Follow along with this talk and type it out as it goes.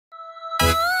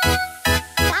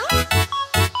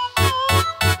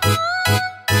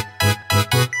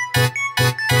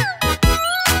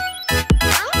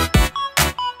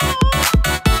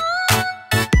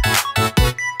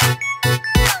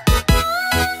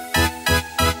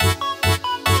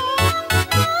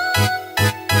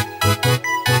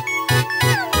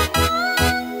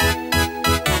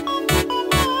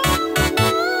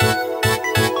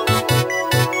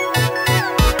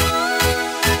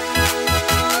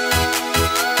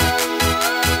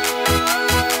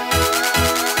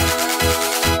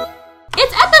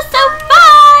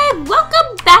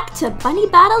Bunny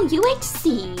Battle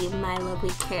UHC, my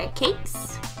lovely carrot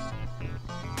cakes.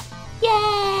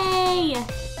 Yay!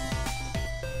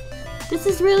 This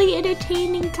is really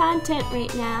entertaining content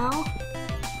right now.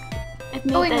 I've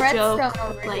made that joke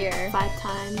like 5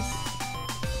 times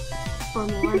or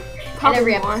more. Probably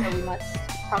every more. episode we must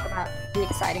talk about the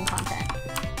exciting content.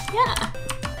 Yeah.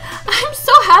 I'm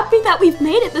so happy that we've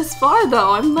made it this far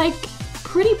though. I'm like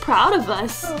pretty proud of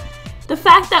us. Oh. The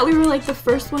fact that we were like the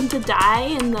first one to die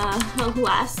in the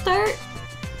last start.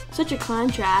 Such a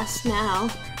contrast now.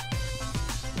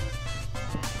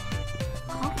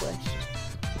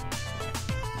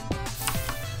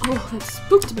 Oh, that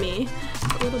spooked me.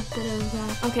 A little bit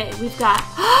of okay, we've got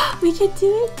we can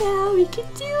do it now, we can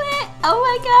do it! Oh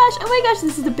my gosh,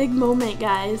 this is the big moment,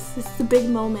 guys. This is the big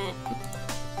moment.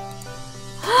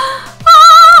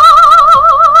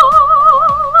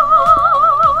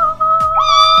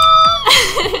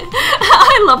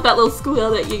 I love that little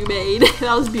squeal that you made.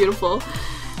 That was beautiful.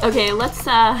 Okay, let's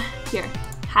here,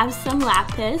 have some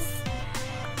lapis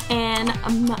and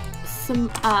some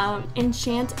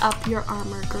enchant up your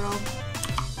armor, girl.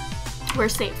 We're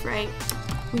safe, right?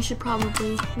 We should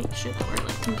probably make sure that we're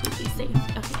like completely safe.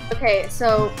 Okay. Okay,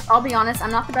 so I'll be honest,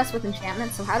 I'm not the best with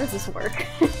enchantment, so how does this work?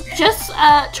 Just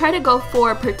try to go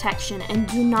for protection and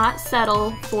do not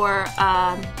settle for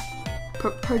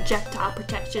projectile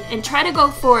protection, and try to go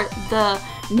for the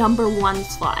 #1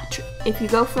 slot. If you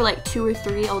go for like 2 or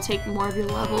 3, it'll take more of your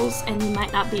levels and you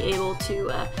might not be able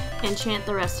to enchant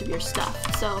the rest of your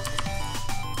stuff. So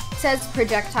it says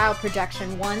projectile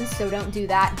projection 1, so don't do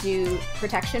that, do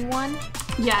protection 1.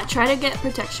 Yeah, try to get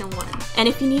protection 1. And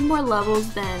if you need more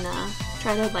levels, then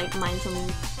try to like mine some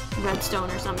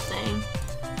redstone or something.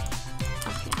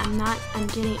 Okay, I'm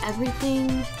getting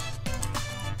everything.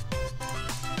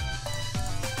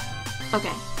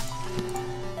 Okay.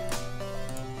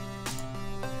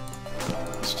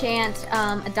 Enchant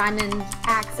a diamond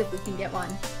axe if we can get one,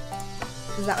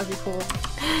 because that would be cool.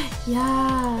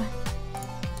 Yeah.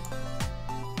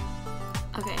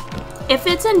 Okay. If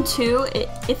it's in 2,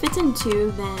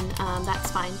 then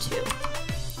that's fine too.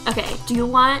 Okay. Do you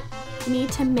want me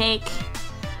to make?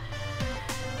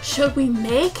 Should we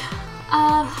make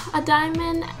a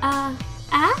diamond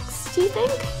axe? Do you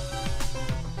think?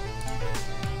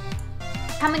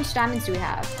 How many diamonds do we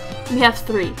have? We have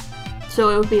 3, so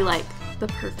it would be like the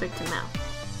perfect amount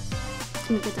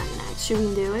to make a diamond axe. Should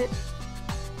we do it?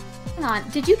 Hang on,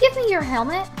 did you give me your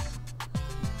helmet?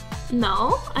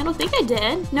 No, I don't think I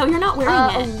did. No, you're not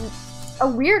wearing it. A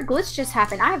weird glitch just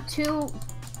happened. I have 2.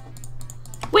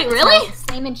 Wait, really?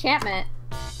 Same enchantment.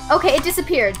 Okay, it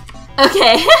disappeared.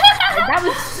 Okay. That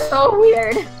was so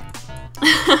weird.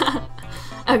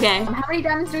 Okay. How many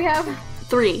diamonds do we have?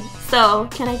 3. So,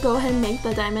 can I go ahead and make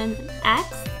the diamond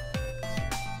axe?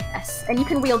 Yes, and you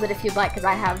can wield it if you'd like, because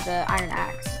I have the iron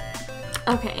axe.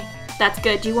 Okay, that's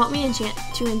good. Do you want me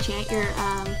to enchant your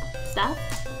stuff?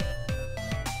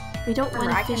 We don't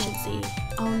want efficiency.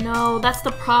 Oh no, that's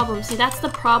the problem. See, that's the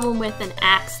problem with an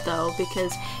axe though,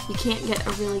 because you can't get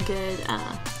a really good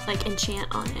like enchant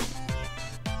on it.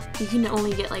 You can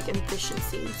only get like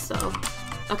efficiency. So,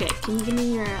 okay, can you give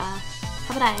me your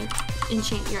how about I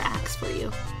enchant your axe for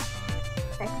you?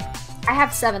 Okay. I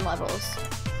have 7 levels.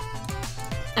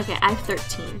 Okay, I have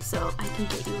 13, so I can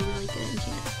get you a really good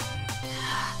enchant.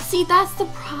 See, that's the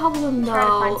problem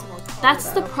though.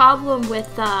 That's the problem with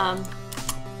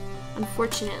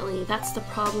unfortunately, that's the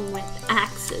problem with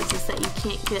axes, is that you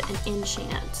can't get an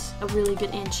enchant, a really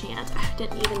good enchant. I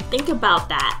didn't even think about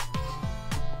that.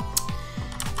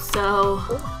 So,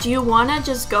 do you want to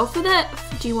just go for the,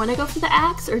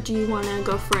 axe, or do you want to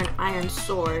go for an iron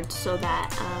sword so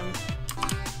that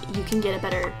you can get a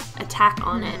better attack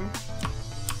on it?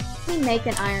 Let me make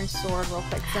an iron sword real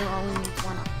quick, so I only need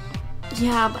 1.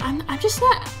 Yeah, but I'm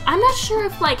not sure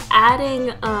if like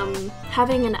adding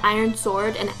having an iron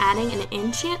sword and adding an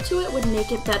enchant to it would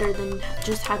make it better than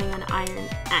just having an iron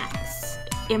axe.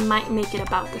 It might make it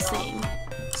about the same.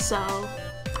 So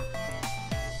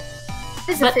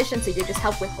this efficiency to just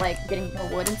help with like getting more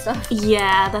wood and stuff.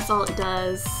 Yeah, that's all it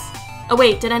does. Oh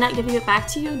wait, did I not give it back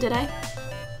to you? Did I?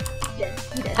 Yeah,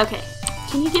 you did. Okay.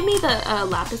 Can you give me the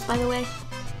lapis, by the way?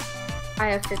 I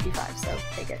have 55, so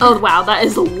take it. Oh wow, that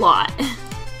is a lot.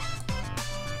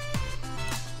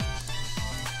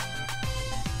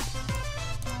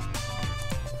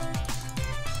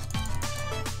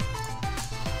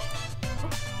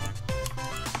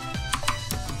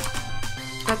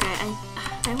 Okay,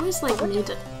 I always like need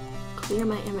to clear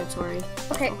my inventory.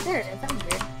 Okay, there it is. That was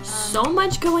weird. So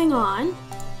much going on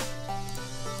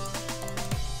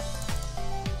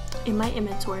in my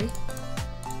inventory.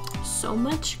 So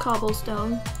much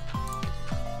cobblestone.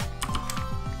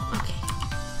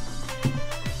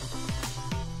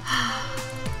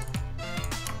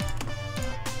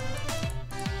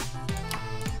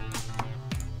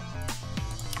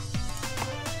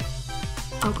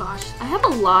 Oh gosh, I have a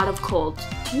lot of coal.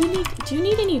 Do you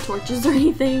need any torches or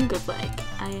anything? Cause like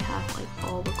I have like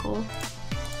all the coal.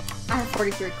 I have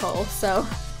 43 coal, so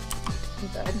I'm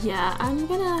good. Yeah, I'm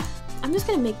just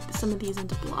gonna make some of these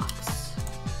into blocks.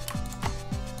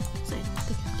 So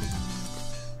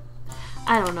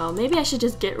I don't know. Maybe I should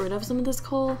just get rid of some of this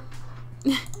coal.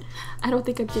 I don't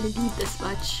think I'm gonna need this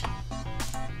much.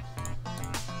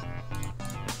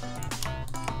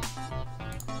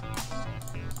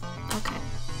 Okay.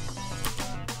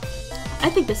 I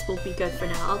think this will be good for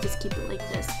now. I'll just keep it like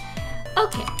this.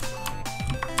 Okay.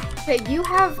 Okay, you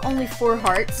have only 4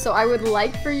 hearts, so I would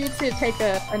like for you to take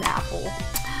an apple.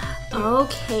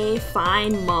 Okay,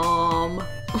 fine, Mom. Or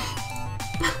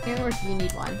if you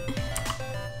need one.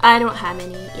 I don't have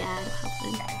any. Yeah, I don't have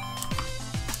one.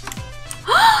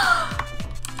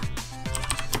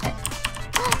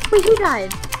 Wait, who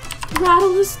died?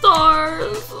 Rattle the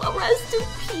stars. Rest in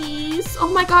peace. Oh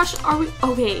my gosh, are we?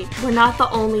 Okay, we're not the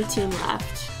only team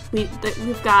left.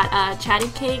 We've got Chatty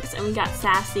Cakes and we got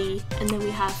Sassy, and then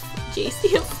we have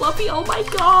JC and Fluffy. Oh my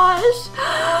gosh.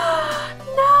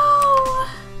 No.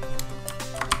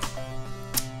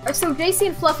 So JC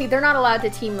and Fluffy, they're not allowed to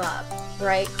team up,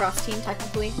 right? Cross team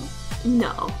technically.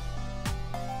 No.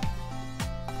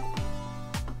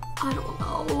 I don't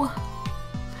know.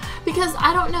 Because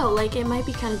I don't know, like it might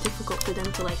be kind of difficult for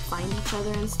them to like find each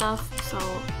other and stuff. So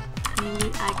I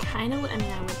mean, I would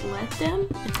let them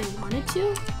if they wanted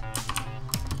to.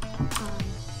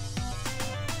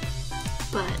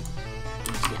 But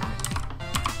yeah.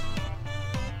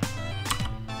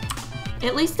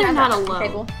 At least they're not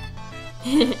alone.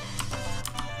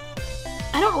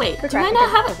 I don't wait. Do I not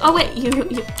have a? Oh wait,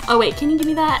 you. Oh wait, can you give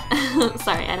me that?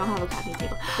 Sorry, I don't have a crafting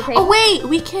table. Oh wait,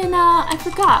 we can. I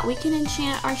forgot. We can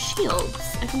enchant our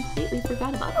shields. I completely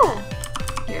forgot about that.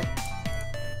 Here.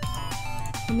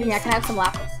 Yeah, can I have some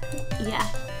lapis? Yeah.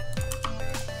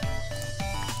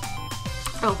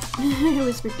 Oh, I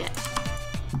always forget.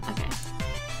 Okay.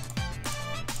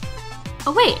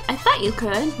 Oh wait, I thought you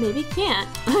could. Maybe you can't.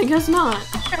 I guess not.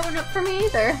 Showing up for me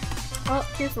either. Well,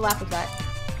 here's the lapis back.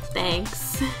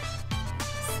 Thanks.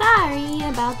 Sorry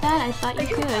about that. I thought you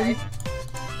could.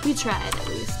 We tried at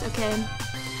least, okay?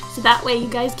 So that way you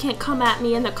guys can't come at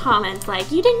me in the comments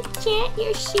like, you didn't enchant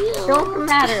your shield. Don't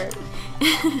matter.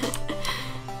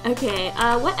 Okay,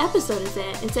 what episode is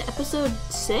it? Is it episode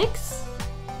 6?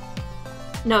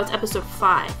 No, it's episode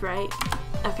 5, right?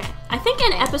 Okay. I think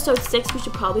in episode 6 we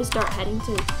should probably start heading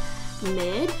to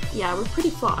mid. Yeah, we're pretty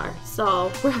far.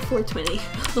 So, we're at 420.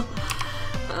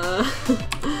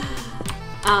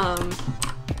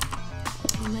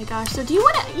 Oh my gosh, so do you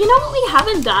want to, you know what we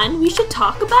haven't done? We should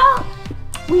talk about?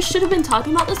 We should have been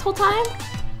talking about this whole time?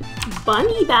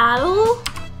 Bunny Battle?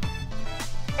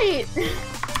 Wait.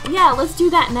 Yeah, let's do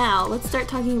that now. Let's start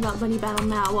talking about Bunny Battle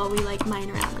now while we like mine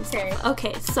around and stuff.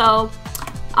 Okay, so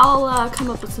I'll come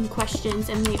up with some questions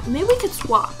and maybe we could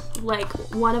swap. Like,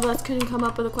 one of us can come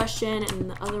up with a question and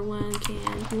the other one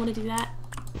can. You want to do that?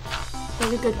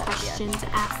 That's a good question to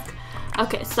ask.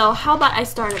 Okay, so how about I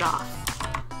start it off?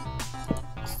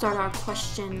 Start our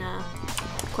questions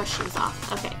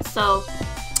off. Okay, so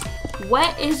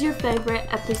what is your favorite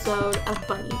episode of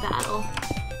Bunny Battle?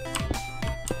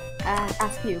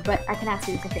 Ask you, but I can ask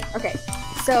you the same thing. Okay,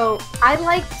 so I didn't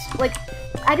like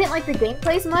the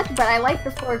gameplay as much, but I liked the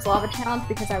Floor's Lava Challenge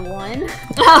because I won.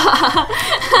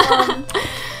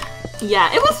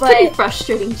 Yeah, it was a pretty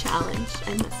frustrating challenge,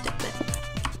 I must admit.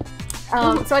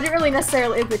 So I didn't really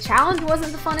necessarily, the challenge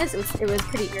wasn't the funnest, it was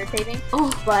pretty irritating,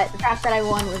 but the fact that I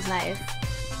won was nice.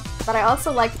 But I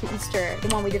also liked the Easter, the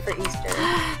one we did for Easter.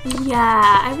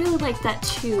 Yeah, I really liked that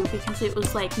too, because it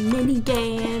was like mini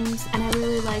games, and I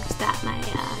really liked that my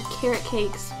carrot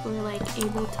cakes were like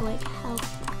able to like help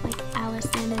like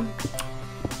Allison and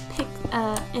pick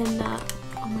oh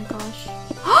my gosh.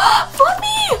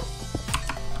 Fluffy!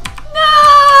 No!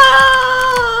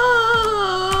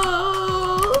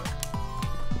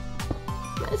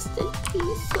 Rest in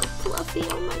peace, so Fluffy.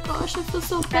 Oh my gosh, I feel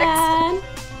so bad.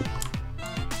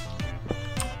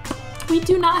 We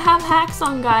do not have hacks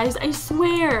on, guys. I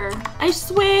swear. I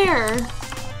swear.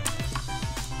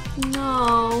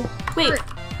 No. Wait.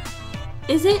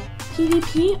 Is it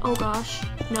PvP? Oh gosh.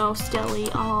 No, Skelly.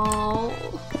 Oh.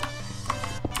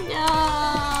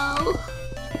 No.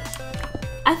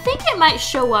 I think it might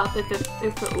show up if it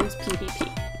was PvP.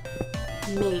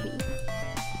 Maybe.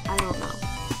 I don't know.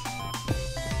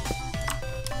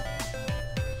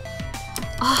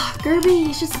 Ah, Gerby,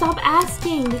 you should stop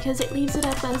asking because it leaves it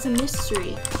up as a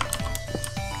mystery.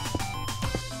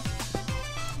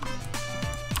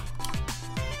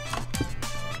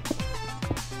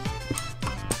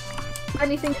 have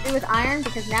anything to do with iron?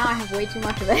 Because now I have way too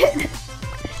much of it. I'm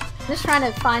just trying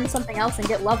to find something else and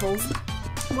get levels.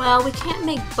 Well, we can't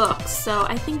make books, so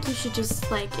I think you should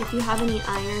just, like, if you have any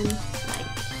iron, like,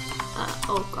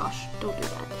 oh gosh, don't do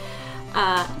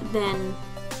that. Then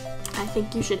I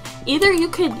think you should, either you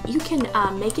can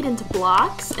make it into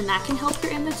blocks, and that can help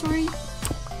your inventory.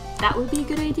 That would be a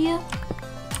good idea.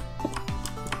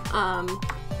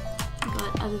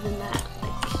 But other than that,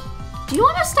 like, do you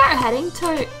want to start heading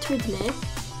towards mid?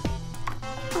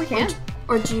 We can.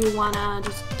 Or do you want to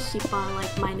just keep on,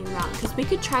 like, mining around? Because we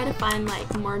could try to find,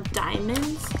 like, more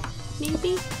diamonds,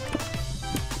 maybe?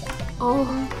 Oh.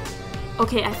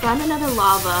 Okay, I found another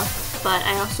lava, but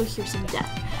I also hear some death.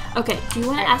 Okay, do you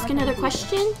want to ask another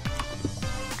question?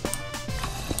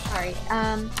 Sorry.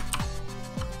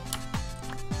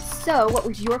 So, what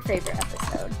was your favorite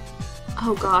episode?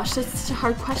 Oh gosh, that's such a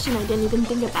hard question I didn't even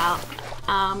think about.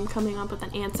 Coming up with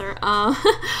an answer.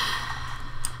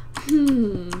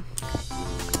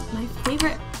 My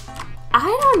favorite,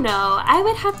 I don't know. I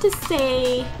would have to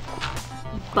say,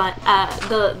 but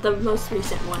the most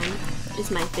recent one is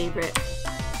my favorite.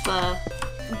 The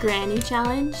Granny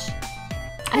Challenge.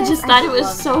 I just thought it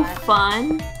was so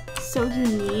fun, so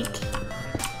unique,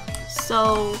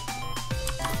 so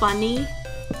funny.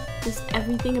 Just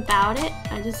everything about it,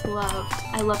 I just loved.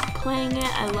 I loved playing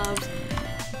it. I loved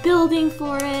building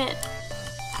for it.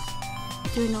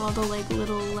 Doing all the like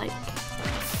little like,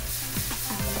 I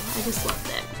don't know. I just loved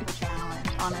it. The challenge,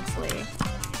 honestly.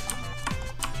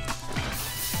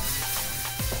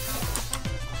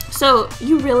 So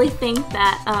you really think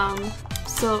that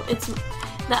so it's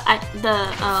the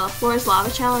Floor's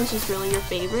Lava Challenge is really your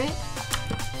favorite?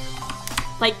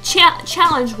 Like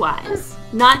challenge wise,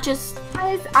 not just.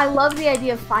 I love the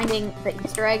idea of finding the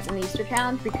Easter eggs in the Easter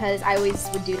challenge because I always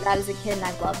would do that as a kid and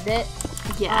I loved it.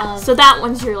 Yeah, so that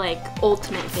one's your like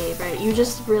ultimate favorite. You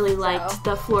just really liked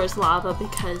the Floor's Lava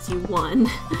because you won,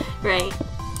 right?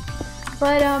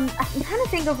 But I'm trying to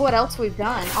think of what else we've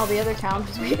done. All the other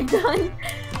challenges we've done.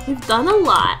 We've done a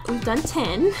lot. We've done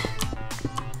 10.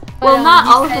 Well, not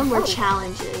all of them were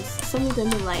challenges. Some of them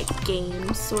were like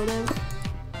games, sort of.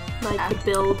 Like the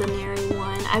Build-A-Nary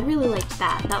one. I really liked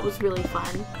that. That was really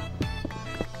fun.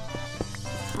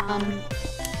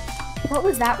 What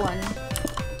was that one?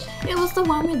 It was the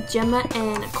one with Gemma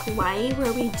and Kawaii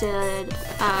where we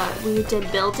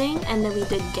did building and then we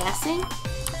did guessing.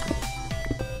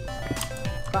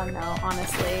 Fun though,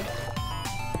 honestly.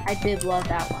 I did love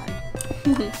that one.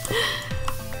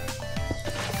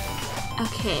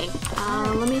 Okay,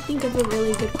 let me think of a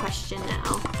really good question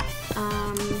now.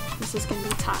 This is gonna be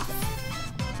tough.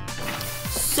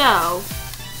 So,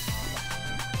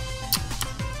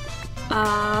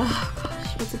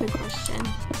 gosh, what's a good question?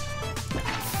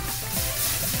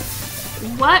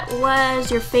 What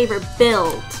was your favorite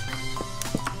build?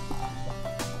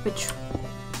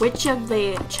 Which of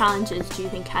the challenges do you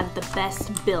think had the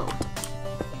best build?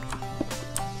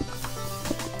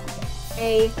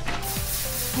 Hang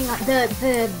on,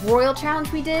 the royal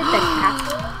challenge we did, the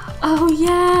castle. Oh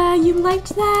yeah, you liked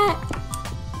that?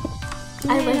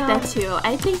 Yeah. I like that too.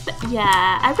 I think that,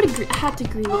 yeah, I would agree. I have to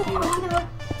agree with you.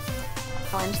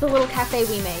 Challenge, the little cafe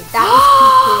we made. That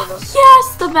was too cool.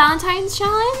 Yes, the Valentine's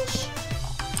challenge.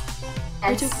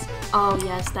 Yes. Oh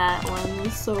yes, that one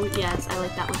was so. Yes, I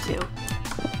like that one too.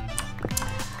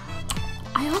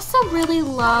 I also really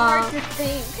love. Hard to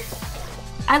think.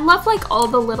 I love like all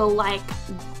the little like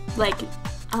the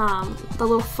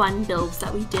little fun builds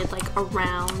that we did like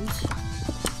around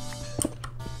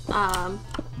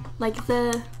like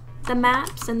the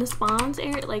maps and the spawns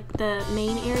area, like the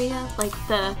main area, like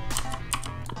the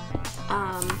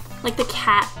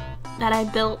cat that I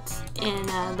built in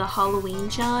the Halloween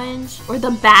challenge, or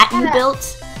the bat you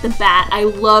built. The bat, I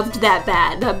loved that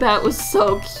bat. That bat was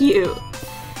so cute.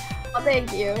 Oh,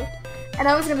 thank you. And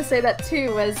I was gonna say that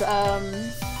too was the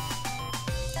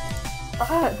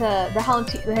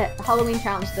Halloween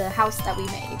challenge, the house that we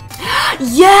made.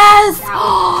 Yes!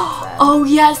 Awesome. Oh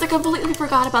yes, I completely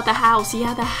forgot about the house.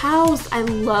 Yeah, the house. I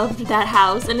loved that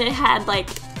house, and it had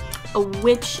like a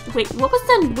witch. Wait, what was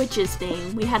the witch's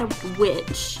name? We had a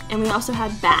witch, and we also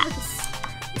had bats.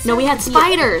 No, we had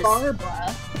spiders.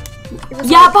 Barbara.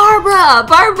 Yeah, like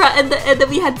Barbara, and then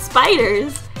we had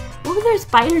spiders. What were their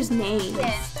spiders' names?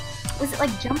 Yeah. Was it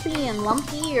like Jumpy and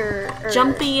Lumpy or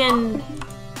Jumpy and?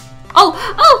 Oh,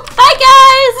 bye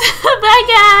guys! Bye